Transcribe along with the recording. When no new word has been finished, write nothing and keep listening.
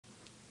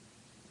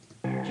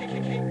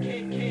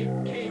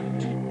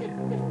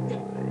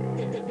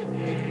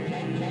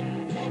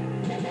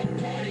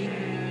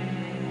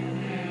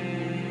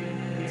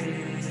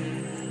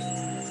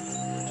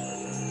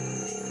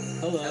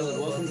Hello,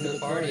 welcome to the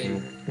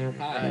party.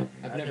 Hi,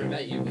 I've never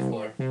met you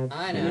before.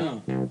 I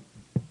know.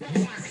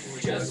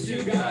 We're just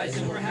two guys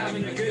and we're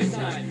having a good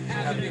time.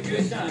 Having a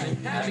good time.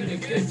 Having a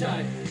good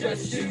time.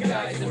 Just two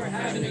guys and we're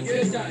having a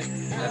good time.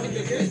 Having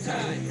a good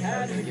time.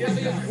 Having a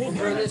good time. We'll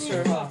burn this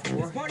surf off.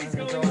 This party's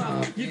going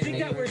off. You think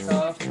that we're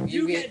soft?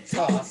 You get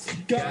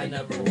tossed. Guy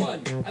number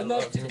one, I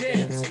love to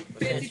dance.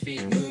 Fancy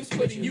feet moves,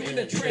 putting you in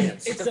a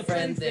trance. It's a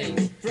friend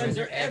thing. Friends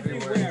are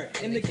everywhere.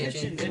 In the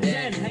kitchen, the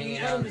den, hanging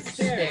out on the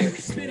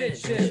stairs.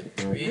 Spinach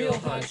dip, real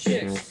hot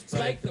chicks.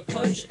 Spike the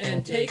punch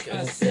and take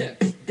a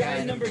sip.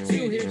 Guy number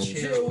two here to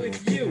chill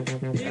with you.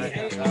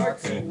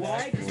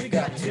 P-A-R-T-Y, cause we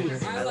got to.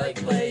 I like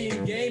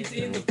playing games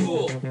in the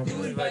pool.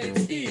 Who invited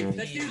Steve?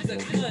 That dude's a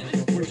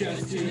cunt. We're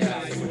just two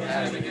guys who are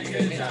having a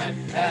good time.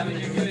 Having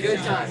a good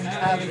time.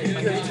 Having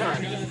a good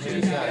time. Just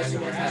two guys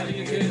who are having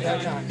a good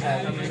time.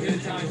 Having a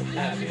good time.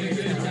 Having a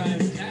good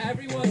time. Now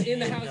everyone in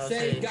the house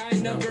say guy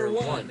number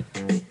one.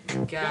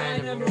 Guy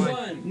number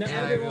one.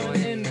 Now everyone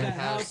in the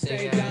house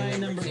say guy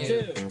number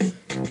two.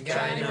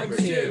 Guy number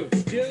two.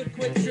 Dude,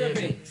 quit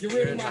tripping. You're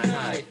ruining my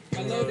high.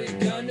 My loaded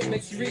gun that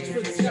makes you reach for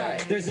the sky.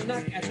 There's a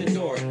knock at the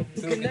door.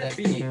 Who can that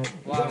be?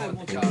 Why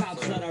won't the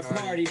cops let our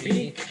party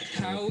be?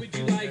 How would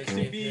you like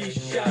to be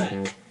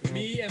shot?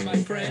 Me and my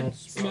friend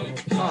smoke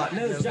pot.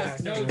 No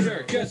shots, no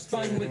jerk, just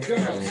fun with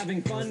girls.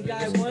 Having fun,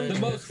 guy one, the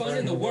most fun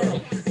in the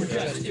world. We're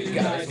just two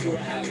guys who are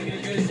having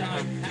a good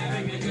time.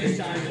 Having a good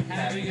time,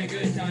 having a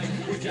good time.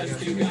 We're just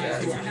two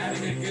guys who are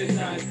having a good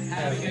time.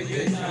 Having a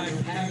good time,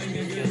 having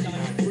a good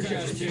time. We're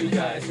just two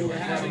guys who are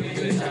having a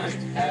good time.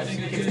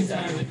 Having a good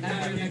time,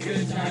 having a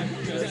good time.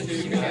 Just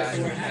two guys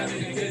who are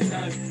having a good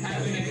time.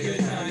 Having a good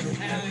time,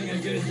 having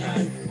a good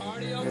time.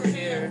 Party over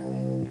here.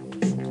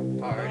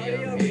 Party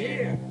over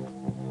here.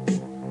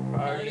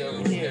 Party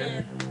over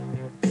here.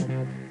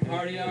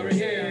 Party over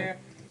here.